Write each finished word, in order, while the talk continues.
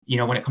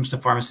when it comes to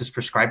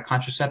pharmacist-prescribed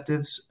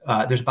contraceptives,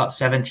 there's about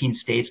 17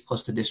 states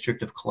plus the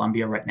District of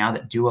Columbia right now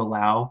that do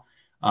allow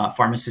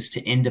pharmacists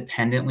to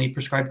independently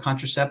prescribe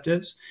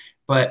contraceptives.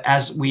 But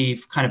as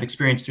we've kind of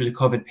experienced through the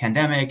COVID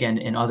pandemic and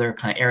in other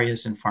kind of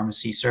areas in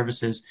pharmacy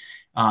services,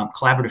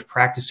 collaborative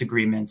practice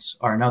agreements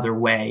are another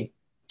way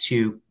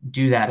to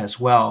do that as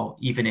well,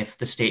 even if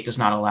the state does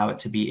not allow it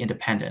to be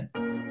independent.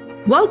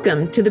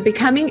 Welcome to the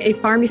Becoming a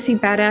Pharmacy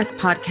Badass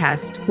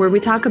podcast, where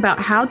we talk about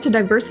how to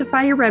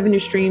diversify your revenue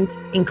streams,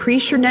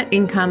 increase your net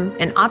income,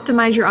 and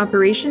optimize your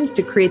operations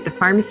to create the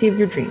pharmacy of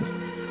your dreams.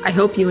 I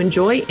hope you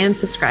enjoy and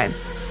subscribe.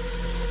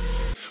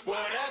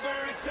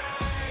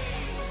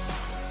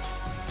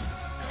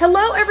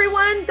 Hello,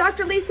 everyone.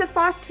 Dr. Lisa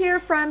Fost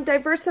here from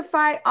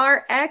Diversify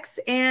RX,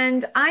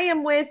 and I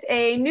am with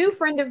a new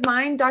friend of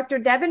mine, Dr.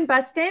 Devin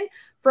Buston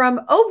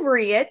from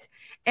It,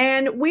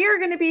 and we are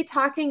going to be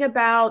talking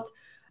about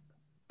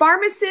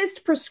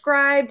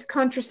pharmacist-prescribed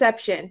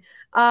contraception.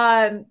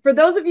 For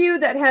those of you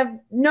that have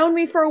known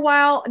me for a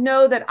while,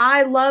 know that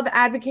I love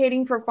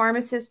advocating for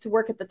pharmacists to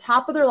work at the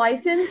top of their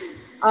license.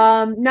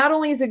 Not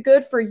only is it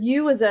good for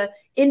you as a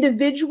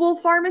individual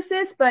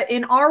pharmacist, but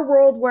in our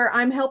world where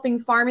I'm helping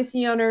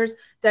pharmacy owners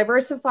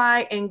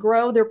diversify and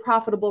grow their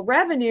profitable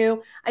revenue,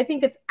 I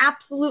think it's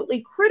absolutely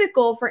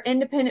critical for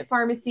independent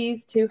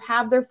pharmacies to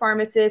have their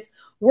pharmacists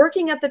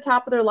working at the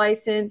top of their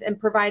license and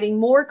providing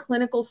more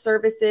clinical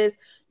services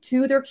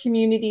to their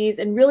communities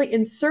and really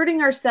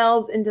inserting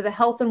ourselves into the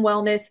health and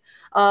wellness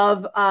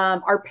of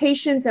our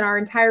patients and our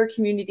entire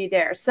community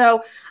there.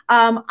 So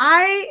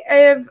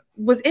I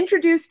was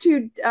introduced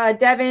to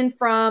Devin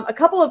from a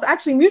couple of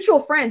actually mutual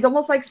friends,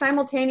 almost like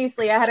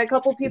simultaneously. I had a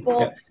couple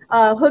people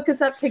hook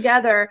us up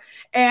together,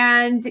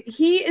 and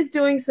he is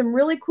doing some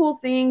really cool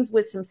things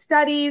with some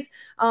studies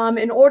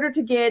in order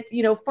to get,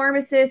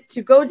 pharmacists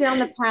to go down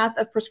the path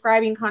of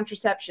prescribing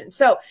contraception.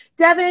 So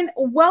Devin,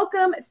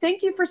 welcome.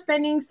 Thank you for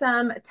spending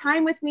some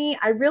time with me.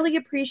 I really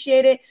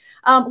appreciate it.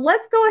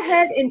 Let's go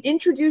ahead and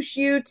introduce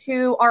you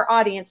to our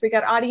audience. We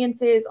got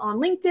audiences on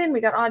LinkedIn.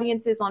 We got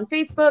audiences on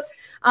Facebook.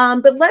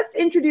 But let's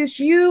introduce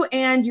you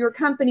and your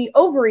company,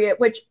 It,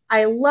 which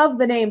I love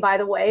the name, by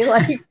the way.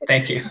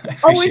 Thank you.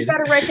 Always got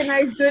to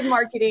recognize good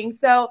marketing.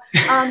 So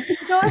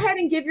just go ahead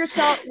and give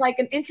yourself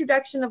an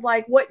introduction of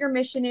what your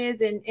mission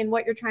is and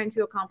what you're trying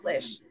to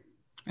accomplish.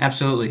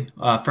 Absolutely.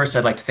 First,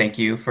 I'd like to thank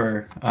you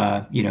for,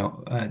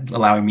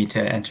 allowing me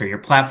to enter your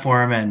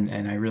platform,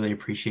 and I really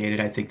appreciate it.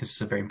 I think this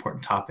is a very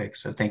important topic,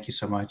 so thank you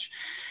so much.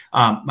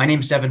 My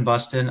name is Devin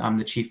Buston. I'm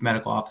the Chief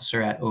Medical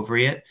Officer at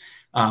It.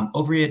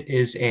 It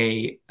is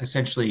a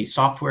essentially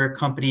software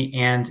company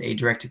and a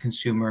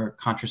direct-to-consumer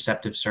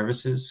contraceptive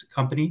services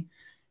company.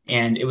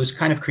 And it was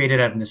kind of created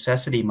out of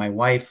necessity. My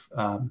wife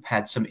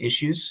had some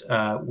issues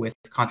with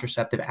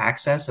contraceptive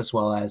access as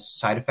well as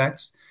side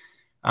effects.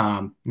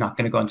 Not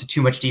going to go into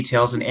too much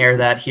details and air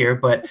that here,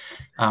 but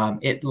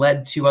it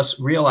led to us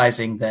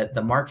realizing that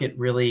the market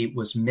really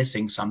was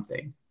missing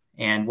something.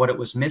 And what it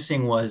was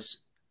missing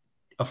was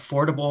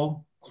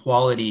affordable,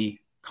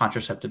 quality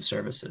contraceptive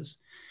services.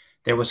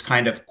 There was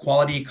kind of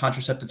quality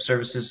contraceptive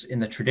services in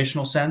the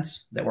traditional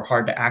sense that were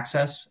hard to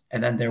access.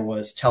 And then there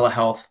was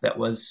telehealth that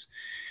was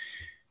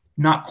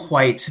not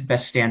quite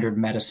best standard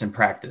medicine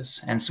practice.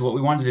 And so what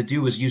we wanted to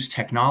do was use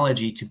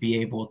technology to be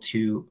able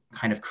to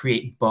kind of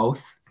create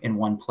both in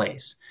one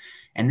place.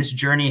 And this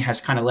journey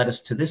has kind of led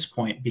us to this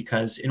point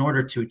because in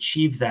order to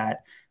achieve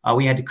that,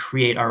 we had to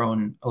create our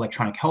own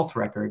electronic health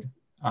record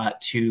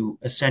to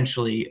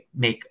essentially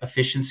make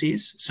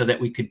efficiencies so that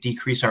we could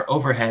decrease our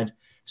overhead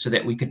so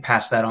that we could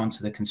pass that on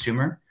to the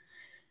consumer.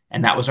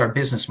 And that was our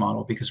business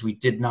model because we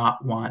did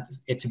not want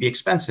it to be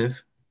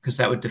expensive because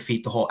that would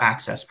defeat the whole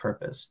access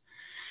purpose.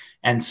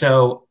 And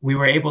so we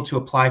were able to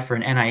apply for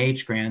an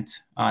NIH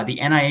grant. The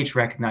NIH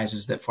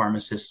recognizes that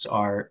pharmacists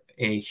are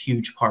a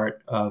huge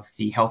part of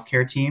the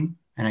healthcare team.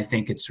 And I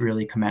think it's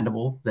really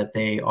commendable that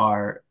they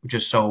are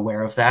just so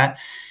aware of that.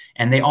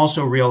 And they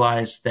also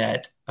realize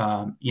that,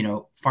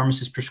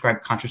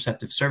 pharmacist-prescribed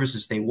contraceptive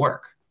services, they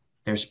work.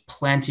 There's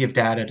plenty of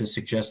data to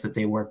suggest that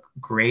they work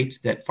great,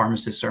 that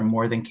pharmacists are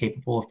more than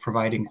capable of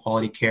providing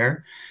quality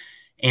care,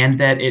 and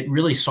that it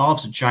really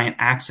solves a giant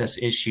access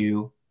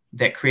issue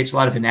that creates a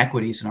lot of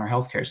inequities in our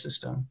healthcare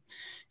system.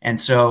 And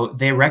so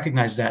they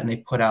recognize that and they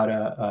put out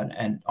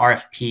an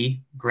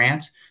RFP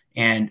grant,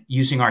 and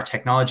using our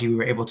technology, we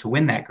were able to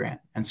win that grant.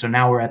 And so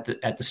now we're at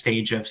the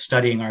stage of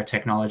studying our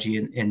technology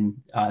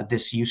in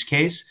this use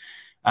case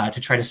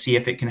to try to see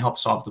if it can help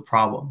solve the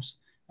problems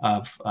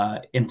of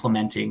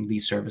implementing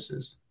these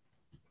services.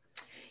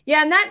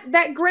 Yeah, and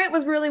that grant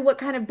was really what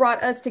kind of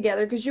brought us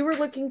together because you were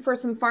looking for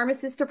some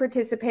pharmacists to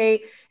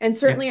participate. And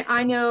certainly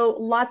I know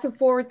lots of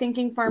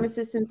forward-thinking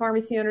pharmacists and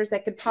pharmacy owners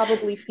that could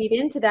probably feed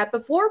into that.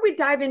 Before we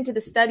dive into the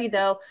study,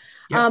 though,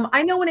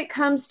 I know when it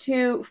comes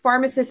to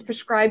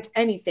pharmacist-prescribed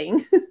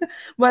anything,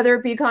 whether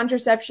it be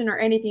contraception or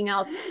anything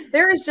else,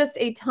 there is just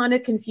a ton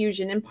of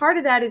confusion. And part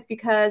of that is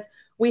because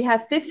we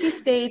have 50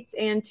 states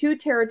and 2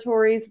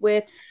 territories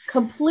with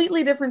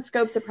completely different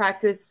scopes of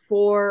practice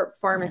for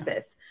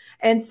pharmacists.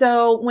 And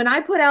so when I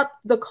put out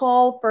the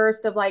call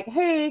first of like,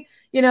 hey,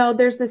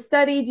 there's this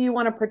study, do you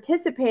want to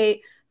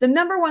participate? The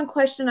number one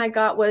question I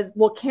got was,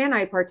 well, can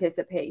I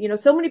participate?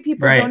 So many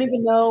people don't Right.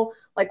 even know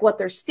like what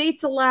their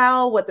states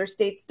allow, what their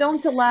states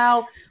don't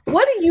allow.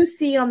 What do you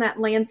see on that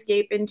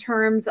landscape in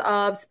terms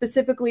of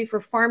specifically for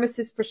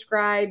pharmacist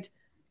prescribed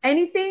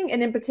anything,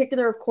 and in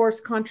particular, of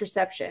course,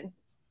 contraception?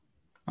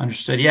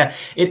 Understood. Yeah,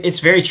 it's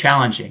very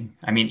challenging.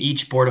 I mean,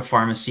 each board of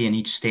pharmacy in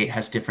each state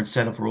has different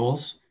set of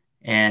rules,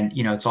 and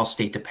it's all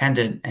state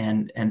dependent,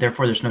 and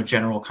therefore there's no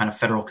general kind of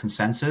federal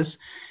consensus,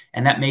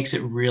 and that makes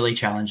it really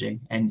challenging.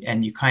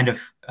 And you kind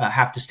of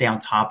have to stay on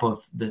top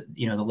of the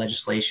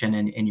legislation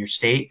in your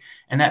state,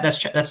 and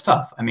that's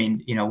tough. I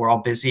mean, we're all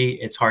busy.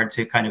 It's hard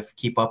to kind of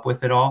keep up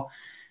with it all.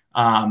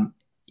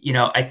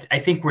 I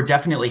think we're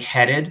definitely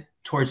headed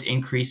towards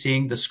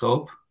increasing the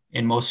scope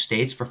in most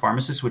states for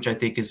pharmacists, which I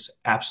think is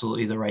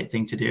absolutely the right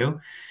thing to do.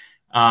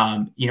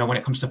 When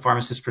it comes to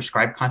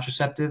pharmacist-prescribed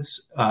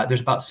contraceptives,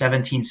 there's about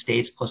 17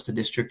 states plus the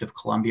District of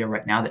Columbia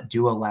right now that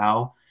do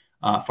allow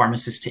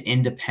pharmacists to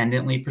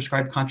independently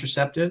prescribe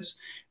contraceptives.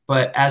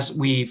 But as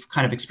we've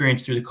kind of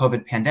experienced through the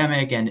COVID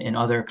pandemic and in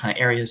other kind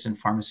of areas in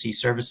pharmacy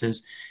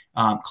services,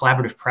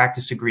 collaborative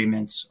practice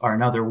agreements are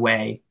another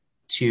way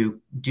to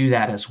do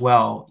that as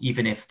well,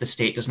 even if the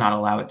state does not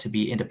allow it to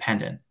be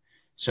independent.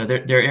 So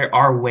there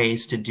are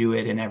ways to do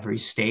it in every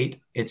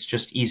state. It's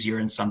just easier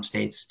in some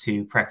states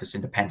to practice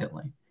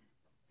independently.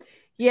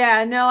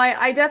 Yeah, no,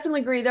 I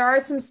definitely agree. There are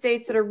some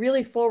states that are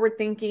really forward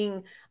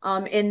thinking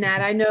in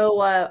that. I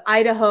know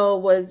Idaho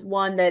was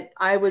one that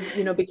I was,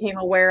 became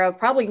aware of,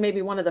 probably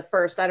maybe one of the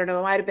first. I don't know,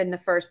 it might have been the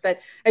first. But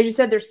as you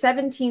said, there's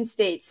 17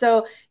 states.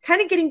 So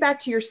kind of getting back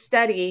to your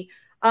study,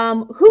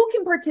 who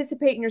can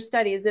participate in your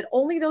study? Is it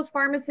only those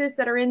pharmacists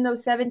that are in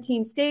those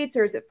 17 states,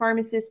 or is it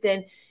pharmacists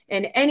in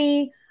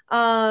any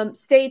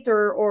state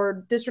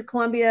or District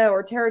Columbia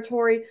or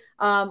territory?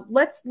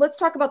 Let's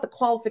talk about the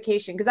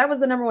qualification, because that was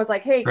the number one, was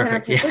like, hey,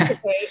 Perfect. can I Yeah.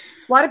 participate?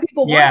 A lot of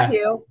people want Yeah.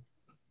 to.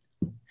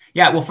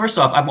 Yeah. Well, first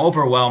off, I'm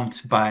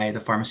overwhelmed by the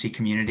pharmacy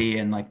community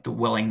and like the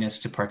willingness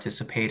to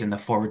participate and the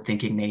forward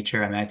thinking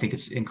nature. I mean, I think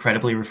it's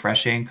incredibly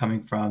refreshing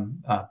coming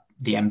from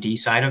the MD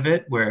side of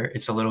it, where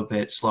it's a little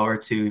bit slower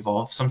to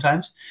evolve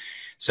sometimes.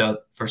 So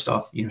first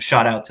off,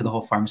 shout out to the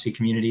whole pharmacy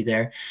community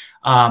there.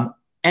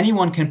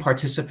 Anyone can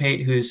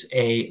participate who's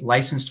a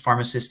licensed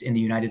pharmacist in the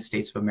United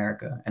States of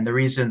America. And the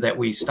reason that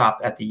we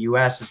stopped at the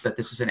US is that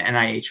this is an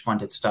NIH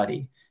funded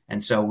study.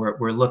 And so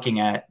we're looking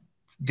at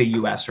the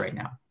US right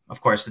now.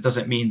 Of course, it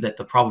doesn't mean that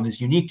the problem is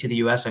unique to the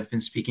US. I've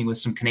been speaking with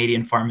some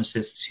Canadian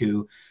pharmacists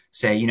who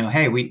say,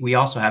 hey, we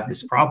also have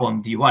this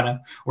problem. Do you want to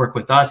work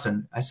with us?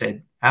 And I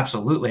said,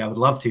 absolutely, I would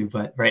love to.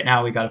 But right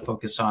now we got to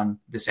focus on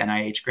this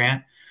NIH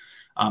grant.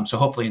 So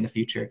hopefully in the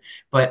future,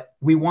 but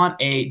we want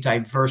a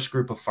diverse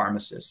group of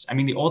pharmacists. I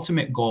mean, the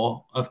ultimate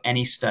goal of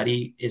any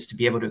study is to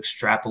be able to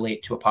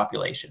extrapolate to a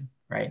population,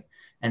 right?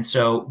 And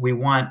so we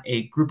want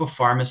a group of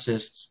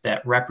pharmacists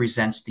that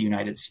represents the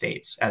United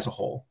States as a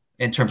whole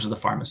in terms of the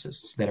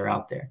pharmacists that are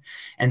out there.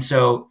 And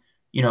so,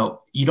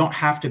 you don't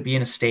have to be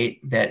in a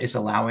state that is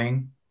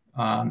allowing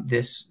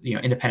this,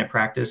 independent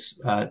practice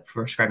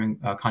prescribing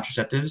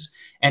contraceptives.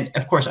 And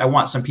of course, I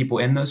want some people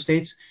in those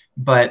states,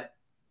 but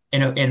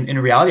in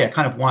reality, I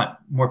kind of want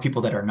more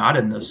people that are not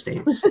in those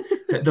states.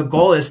 The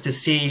goal is to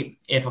see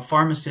if a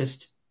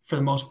pharmacist, for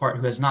the most part,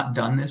 who has not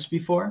done this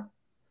before,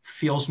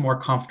 feels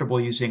more comfortable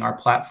using our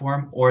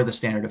platform or the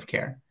standard of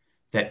care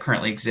that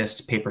currently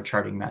exists, paper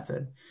charting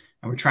method.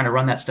 And we're trying to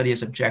run that study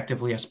as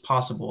objectively as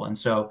possible. And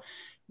so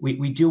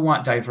we do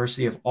want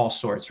diversity of all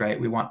sorts, right?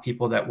 We want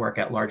people that work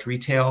at large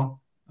retail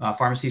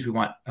pharmacies. We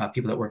want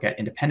people that work at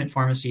independent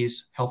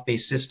pharmacies,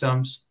 health-based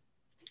systems.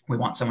 We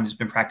want someone who's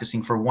been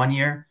practicing for 1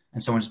 year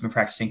and someone who's been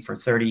practicing for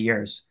 30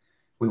 years.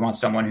 We want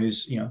someone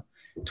who's,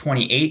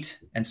 28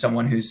 and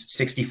someone who's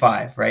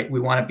 65, right? We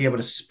want to be able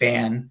to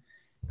span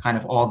kind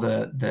of all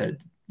the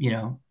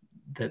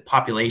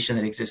population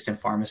that exists in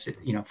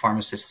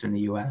pharmacists in the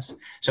US.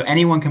 So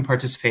anyone can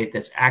participate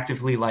that's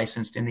actively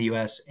licensed in the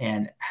US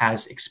and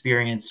has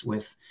experience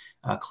with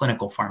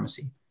clinical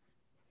pharmacy.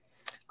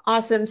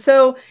 Awesome.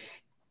 So,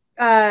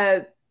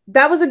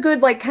 that was a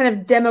good, like, kind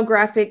of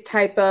demographic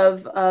type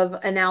of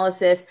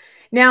analysis.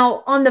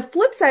 Now, on the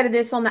flip side of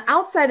this, on the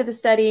outside of the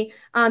study,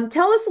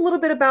 tell us a little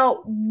bit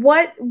about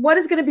what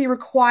is going to be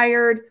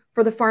required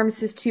for the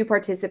pharmacist to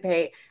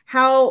participate.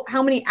 How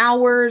many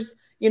hours?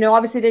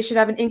 Obviously they should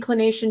have an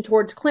inclination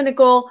towards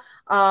clinical.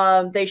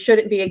 They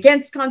shouldn't be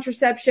against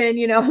contraception.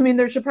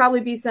 There should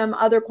probably be some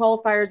other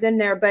qualifiers in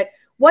there, but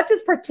what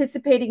does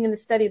participating in the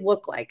study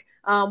look like?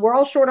 We're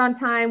all short on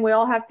time. We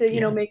all have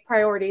to, make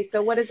priorities.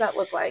 So what does that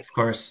look like? Of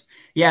course.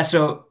 Yeah.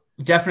 So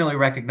definitely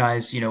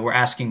recognize, we're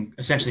asking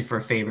essentially for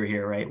a favor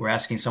here, right? We're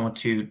asking someone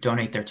to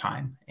donate their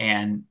time,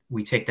 and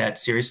we take that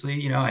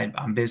seriously.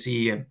 I'm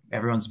busy,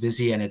 everyone's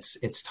busy, and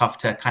it's tough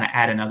to kind of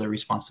add another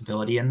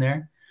responsibility in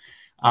there.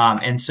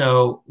 And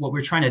so what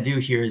we're trying to do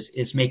here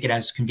is make it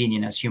as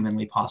convenient as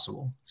humanly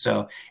possible.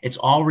 So it's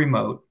all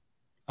remote.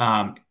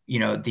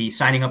 The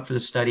signing up for the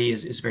study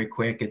is very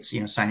quick. It's,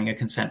 signing a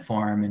consent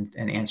form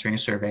and answering a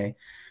survey.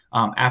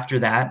 After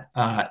that,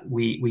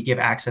 we give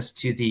access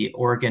to the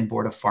Oregon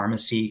Board of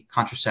Pharmacy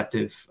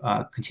Contraceptive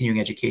Continuing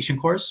Education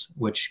course,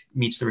 which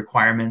meets the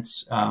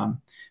requirements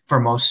for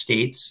most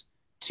states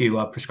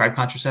to prescribe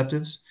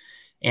contraceptives.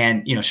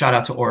 And, shout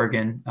out to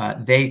Oregon.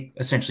 They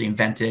essentially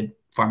invented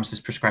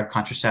pharmacist-prescribed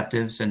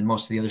contraceptives, and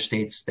most of the other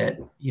states that,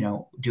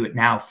 do it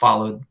now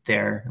followed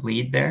their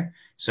lead there.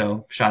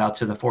 So shout out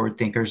to the forward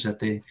thinkers at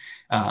the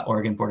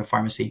Oregon Board of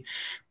Pharmacy.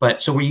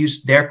 But so we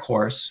use their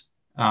course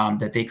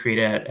that they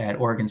created at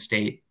Oregon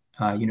State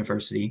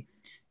University.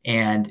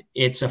 And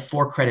it's a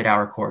 4 credit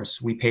hour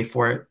course. We pay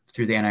for it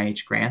through the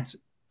NIH grant.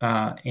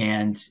 The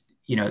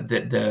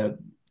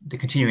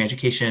continuing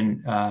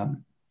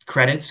education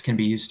credits can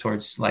be used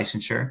towards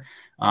licensure,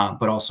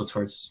 but also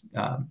towards,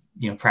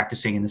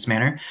 practicing in this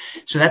manner.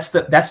 So that's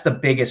the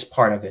biggest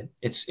part of it.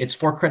 It's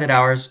 4 credit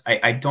hours.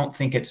 I don't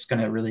think it's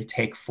going to really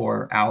take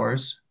 4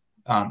 hours.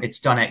 It's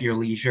done at your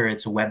leisure.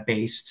 It's a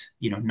web-based,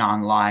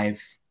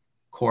 non-live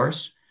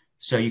course.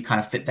 So you kind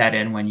of fit that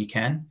in when you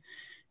can.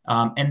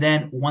 And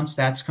then once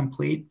that's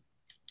complete,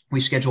 we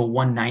schedule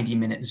one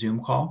 90-minute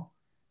Zoom call.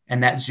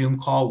 And that Zoom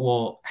call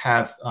will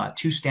have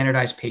 2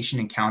 standardized patient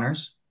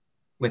encounters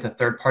with a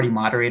third-party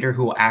moderator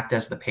who will act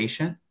as the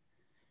patient.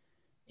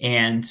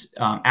 And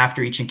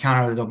after each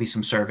encounter, there'll be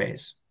some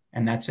surveys.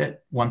 And that's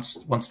it.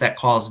 Once that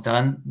call is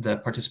done, the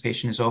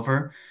participation is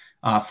over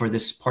for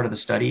this part of the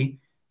study.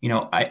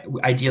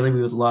 Ideally,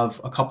 we would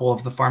love a couple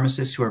of the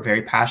pharmacists who are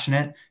very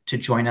passionate to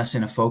join us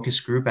in a focus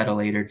group at a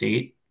later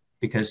date,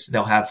 because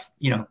they'll have,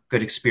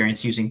 good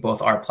experience using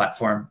both our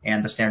platform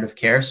and the standard of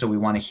care. So we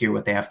want to hear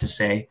what they have to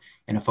say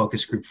in a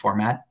focus group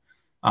format.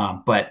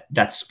 But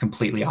that's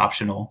completely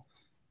optional.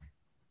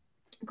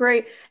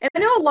 Great. And I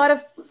know a lot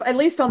of, at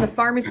least on the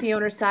pharmacy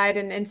owner side,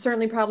 and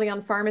certainly probably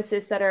on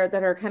pharmacists that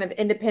are kind of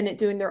independent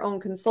doing their own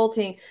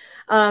consulting.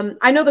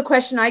 I know the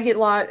question I get a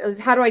lot is,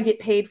 how do I get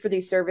paid for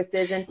these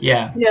services? And,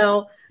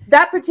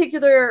 that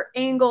particular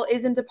angle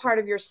isn't a part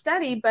of your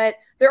study, but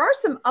there are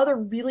some other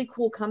really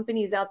cool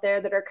companies out there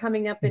that are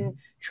coming up and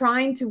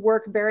trying to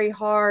work very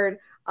hard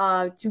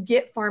to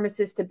get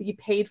pharmacists to be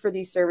paid for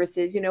these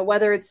services,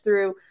 whether it's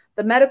through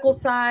the medical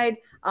side,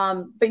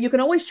 but you can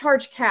always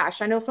charge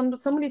cash. I know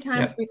so many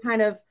times we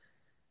kind of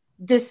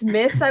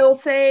dismiss, I will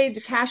say,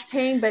 the cash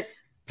paying, but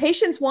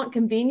patients want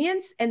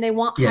convenience and they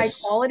want high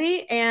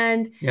quality.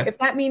 And if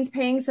that means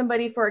paying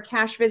somebody for a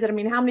cash visit, I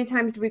mean, how many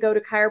times do we go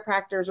to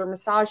chiropractors or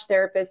massage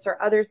therapists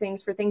or other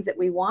things for things that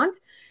we want?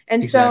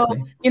 And so,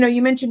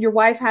 you mentioned your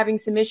wife having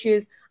some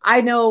issues. I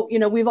know,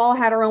 we've all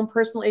had our own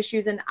personal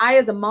issues. And I,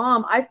 as a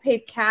mom, I've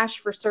paid cash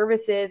for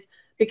services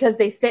because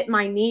they fit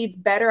my needs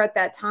better at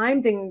that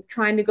time than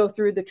trying to go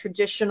through the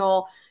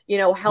traditional,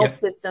 health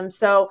system.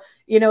 So,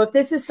 if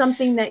this is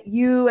something that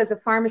you as a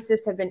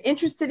pharmacist have been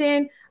interested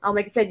in,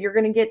 like I said, you're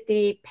going to get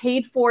the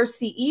paid for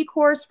CE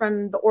course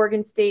from the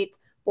Oregon State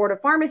Board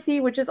of Pharmacy,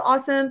 which is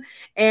awesome.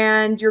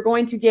 And you're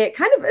going to get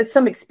kind of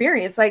some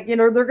experience, like,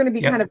 they're going to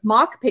be kind of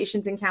mock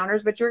patient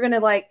encounters, but you're going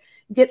to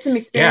get some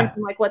experience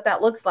in what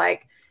that looks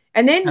like.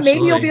 And then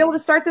maybe you'll be able to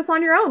start this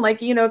on your own.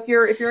 Like, if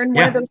you're in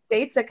one of those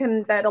states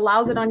that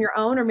allows it on your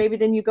own, or maybe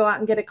then you go out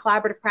and get a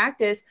collaborative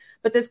practice,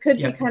 but this could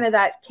be kind of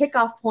that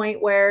kickoff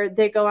point where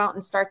they go out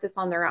and start this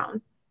on their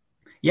own.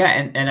 Yeah.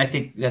 And I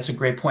think that's a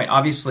great point.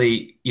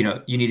 Obviously, you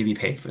need to be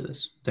paid for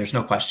this. There's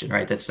no question,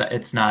 right?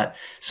 It's not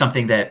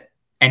something that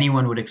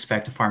anyone would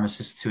expect a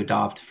pharmacist to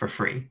adopt for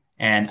free.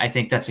 And I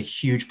think that's a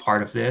huge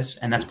part of this.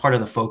 And that's part of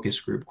the focus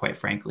group, quite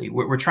frankly.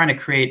 We're trying to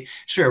create,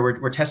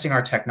 we're testing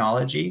our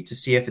technology to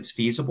see if it's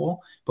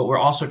feasible, but we're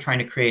also trying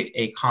to create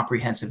a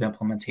comprehensive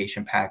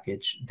implementation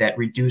package that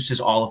reduces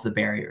all of the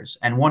barriers.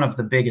 And one of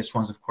the biggest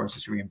ones, of course,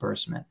 is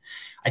reimbursement.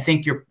 I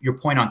think your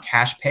point on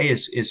cash pay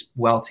is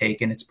well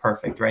taken. It's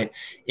perfect, right?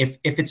 If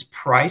it's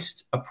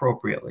priced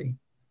appropriately,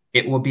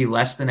 it will be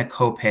less than a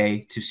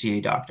copay to see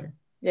a doctor,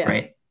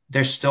 right?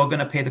 They're still going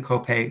to pay the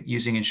copay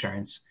using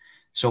insurance.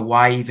 So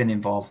why even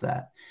involve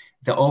that?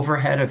 The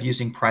overhead of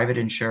using private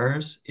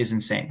insurers is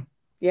insane.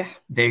 Yeah.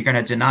 They're going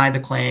to deny the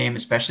claim,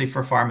 especially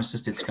for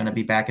pharmacists. It's going to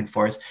be back and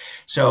forth.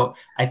 So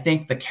I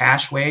think the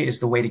cash way is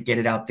the way to get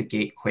it out the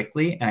gate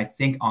quickly. And I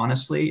think,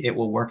 honestly, it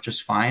will work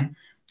just fine.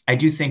 I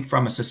do think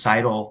from a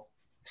societal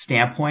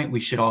standpoint, we're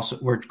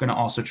going to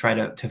also try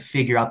to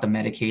figure out the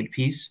Medicaid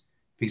piece,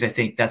 because I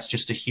think that's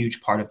just a huge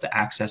part of the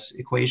access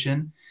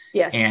equation.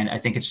 Yes. And I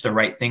think it's the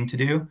right thing to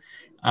do.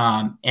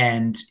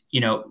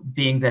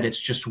 Being that it's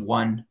just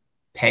one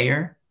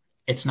payer,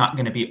 it's not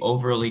going to be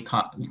overly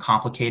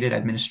complicated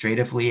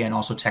administratively and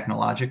also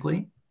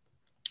technologically.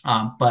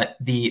 But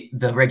the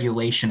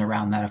regulation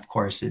around that, of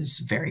course, is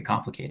very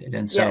complicated.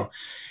 And so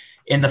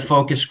in the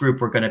focus group,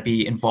 we're going to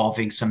be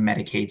involving some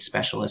Medicaid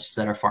specialists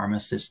that are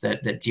pharmacists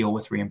that deal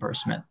with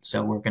reimbursement.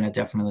 So we're going to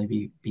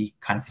definitely be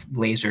kind of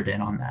lasered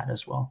in on that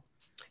as well.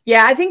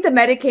 Yeah, I think the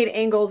Medicaid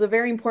angle is a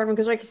very important one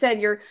because, like you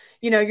said, you're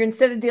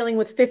instead of dealing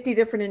with 50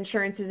 different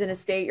insurances in a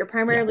state, you're Yeah.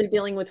 primarily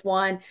dealing with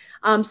one.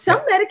 Some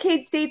Yep.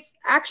 Medicaid states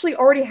actually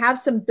already have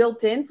some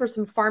built in for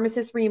some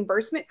pharmacist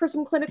reimbursement for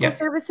some clinical Yep.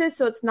 services,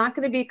 so it's not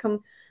going to be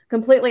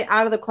completely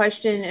out of the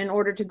question in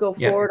order to go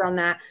Yep. forward on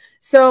that.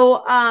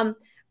 So,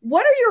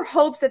 what are your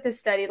hopes at this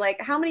study?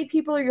 Like, how many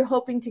people are you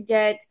hoping to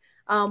get?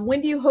 When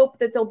do you hope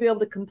that they'll be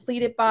able to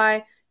complete it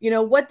by?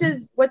 What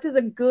does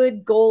a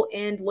good goal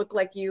end look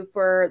like you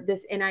for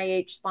this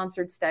NIH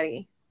sponsored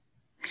study?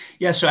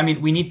 Yeah, so I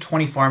mean, we need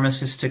 20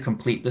 pharmacists to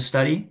complete the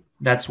study.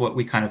 That's what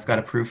we kind of got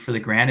approved for the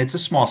grant. It's a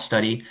small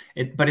study,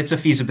 but it's a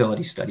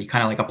feasibility study,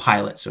 kind of like a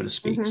pilot, so to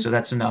speak. Mm-hmm. So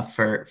that's enough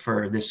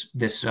for this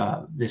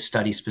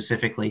study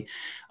specifically.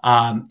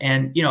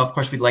 And of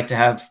course, we'd like to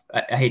have.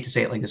 I hate to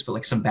say it like this, but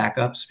like some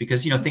backups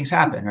because things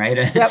happen, right?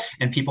 Yep.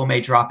 And people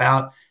may drop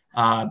out,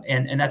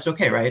 and that's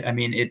okay, right? I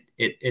mean,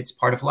 it's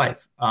part of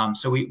life.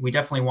 So we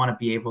definitely want to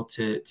be able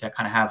to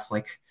kind of have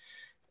like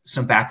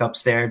some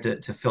backups there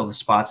to fill the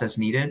spots as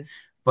needed.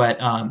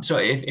 But so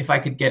if I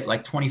could get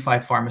like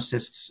 25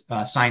 pharmacists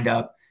signed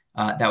up,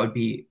 that would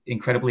be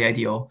incredibly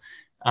ideal.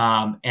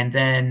 And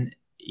then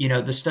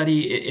the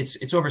study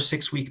it's over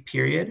 6 week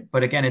period,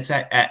 but again it's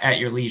at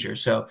your leisure.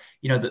 So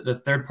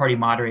the third party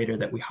moderator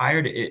that we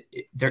hired,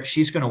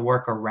 she's going to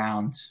work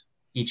around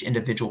each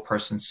individual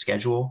person's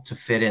schedule to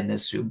fit in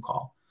this Zoom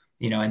call.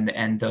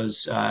 And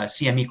those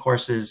CME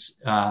courses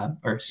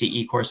or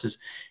CE courses,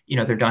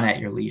 they're done at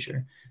your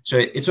leisure. So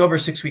it's over a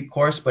 6 week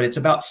course, but it's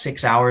about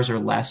 6 hours or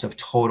less of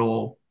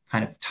total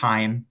kind of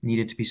time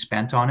needed to be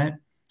spent on it.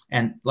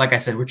 And like I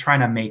said, we're trying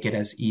to make it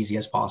as easy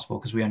as possible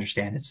because we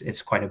understand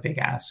it's quite a big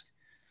ask.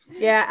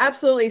 Yeah,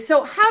 absolutely.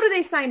 So how do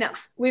they sign up?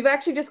 We've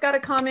actually just got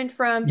a comment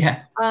from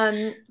Yeah.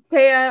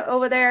 Taya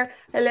over there.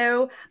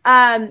 Hello.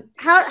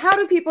 How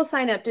do people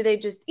sign up? Do they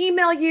just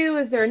email you?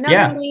 Is there another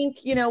Yeah. link?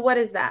 What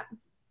is that?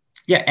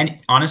 Yeah. And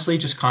honestly,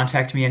 just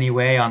contact me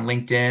anyway on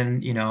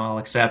LinkedIn. I'll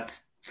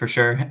accept for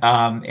sure.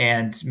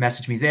 And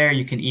message me there.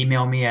 You can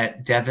email me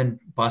at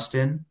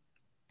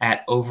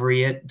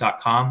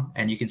devinbustin@overyit.com.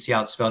 And you can see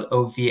how it's spelled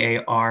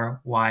Yeah, I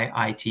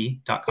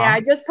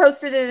OVARYIT.com. just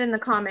posted it in the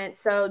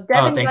comments. So Oh,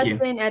 Devin thank you.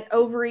 Bustin at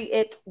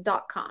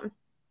overyit.com.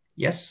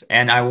 Yes,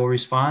 and I will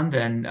respond.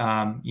 And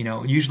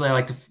usually I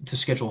like to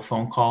schedule a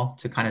phone call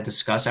to kind of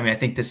discuss. I mean, I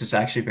think this is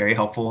actually very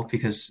helpful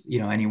because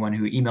anyone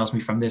who emails me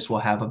from this will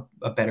have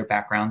a better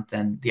background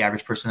than the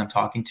average person I'm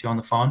talking to on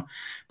the phone.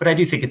 But I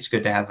do think it's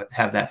good to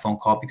have that phone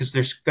call because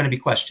there's going to be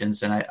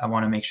questions, and I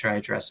want to make sure I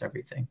address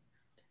everything.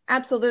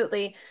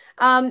 Absolutely.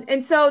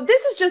 And so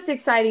this is just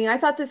exciting. I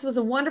thought this was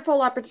a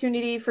wonderful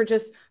opportunity for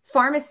just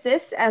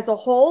pharmacists as a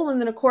whole.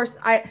 And then, of course,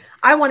 I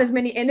want as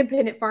many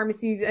independent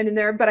pharmacies in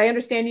there, but I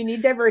understand you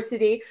need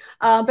diversity.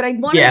 But I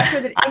want to make Yeah.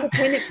 sure that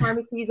independent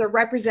pharmacies are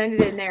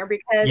represented in there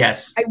because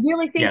Yes. I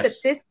really think that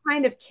Yes. this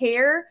kind of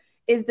care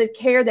is the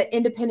care that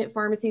independent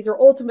pharmacies are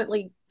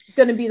ultimately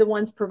going to be the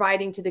ones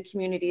providing to the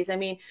communities. I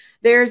mean,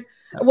 there's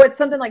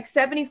something like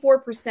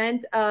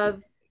 74%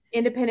 of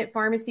independent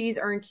pharmacies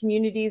are in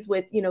communities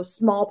with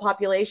small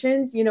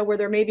populations, where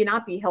there maybe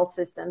not be health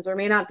systems or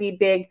may not be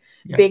big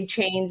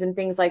chains and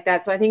things like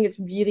that. So I think it's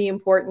really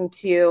important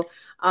to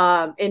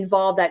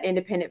involve that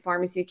independent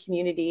pharmacy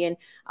community and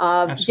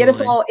get us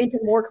all into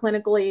more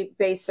clinically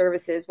based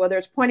services, whether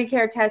it's point of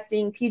care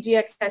testing,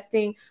 PGX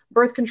testing,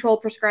 birth control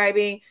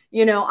prescribing.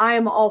 I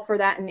am all for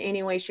that in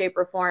any way, shape,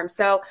 or form.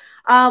 So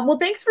well,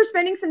 thanks for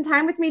spending some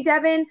time with me,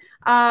 Devin.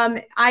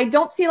 I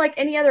don't see like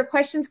any other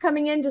questions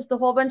coming in, just a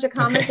whole bunch of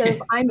comments of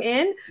I'm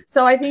in.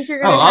 So I think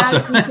you're going to have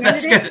awesome. some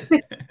candidates. That's good.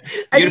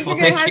 I think you're going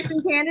to Thank have you.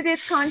 some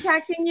candidates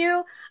contacting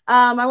you.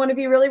 I want to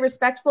be really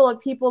respectful of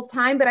people's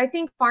time, but I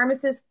think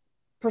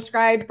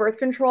pharmacist-prescribed birth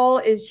control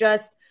is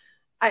just,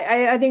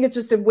 I think it's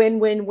just a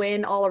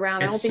win-win-win all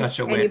around. I don't think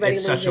anybody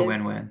loses. Such a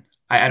win-win.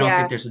 I don't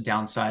think there's a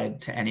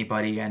downside to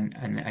anybody,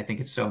 and I think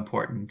it's so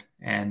important,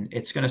 and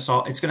it's going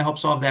to help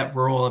solve that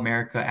rural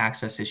America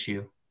access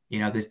issue.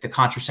 The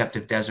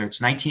contraceptive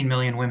deserts, 19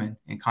 million women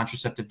in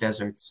contraceptive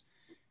deserts,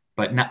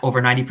 but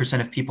over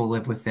 90% of people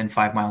live within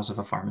 5 miles of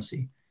a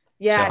pharmacy.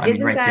 Yeah, so I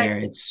mean, right there,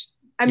 it's.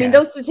 I mean,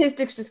 those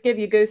statistics just give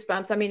you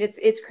goosebumps. I mean,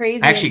 it's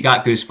crazy. I actually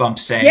got goosebumps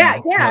saying.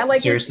 Yeah. Like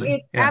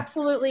seriously,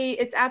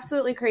 it's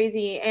absolutely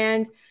crazy.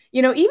 And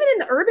even in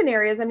the urban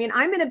areas, I mean,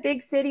 I'm in a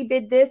big city,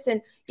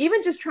 and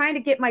even just trying to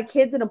get my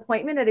kids an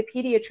appointment at a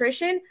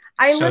pediatrician,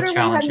 I literally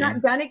have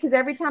not done it because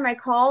every time I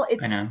call,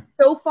 it's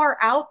so far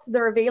out to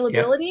their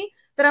availability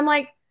that I'm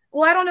like,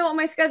 well, I don't know what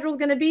my schedule is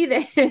going to be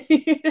then.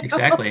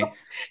 Exactly.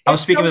 I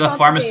was speaking with a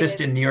pharmacist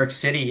in New York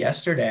City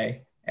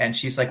yesterday, and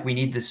she's like, we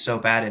need this so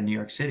bad in New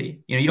York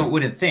City. You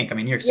wouldn't think. I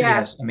mean, New York City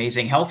has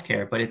amazing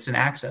healthcare, but it's an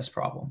access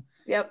problem.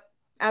 Yep.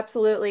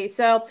 Absolutely.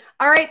 So,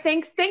 all right.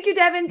 Thanks. Thank you,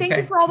 Devin. Thank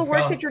you for all the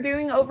work that you're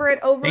doing over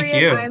at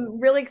Overyit. I'm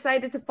really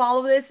excited to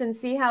follow this and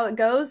see how it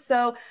goes.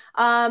 So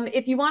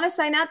if you want to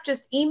sign up,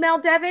 just email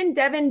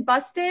Devin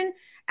Bustin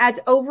at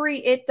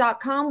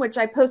overyit.com, which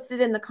I posted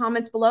in the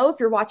comments below. If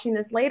you're watching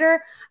this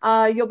later,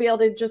 you'll be able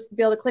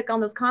to click on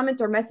those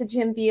comments or message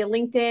him via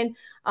LinkedIn.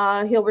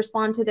 He'll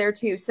respond to there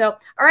too. So,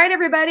 all right,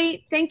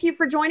 everybody, thank you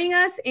for joining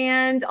us,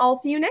 and I'll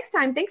see you next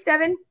time. Thanks,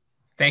 Devin.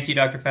 Thank you,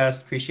 Dr.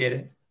 Fest. Appreciate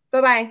it.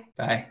 Bye-bye.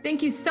 Bye.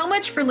 Thank you so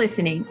much for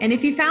listening. And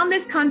if you found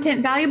this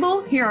content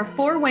valuable, here are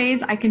 4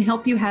 ways I can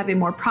help you have a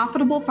more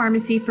profitable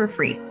pharmacy for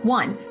free.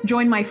 1,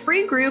 join my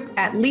free group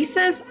at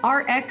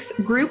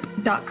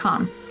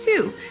lisasrxgroup.com.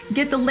 2,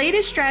 get the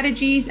latest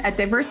strategies at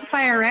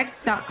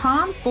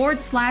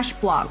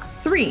diversifyrx.com/blog.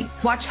 3,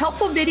 watch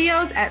helpful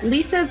videos at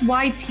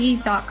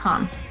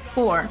lisasyt.com.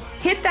 4,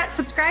 hit that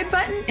subscribe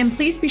button, and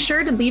please be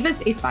sure to leave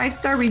us a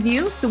 5-star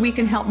review so we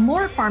can help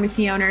more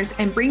pharmacy owners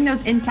and bring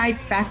those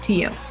insights back to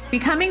you.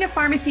 Becoming a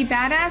Pharmacy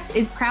Badass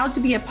is proud to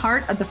be a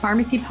part of the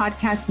Pharmacy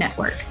Podcast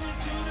Network.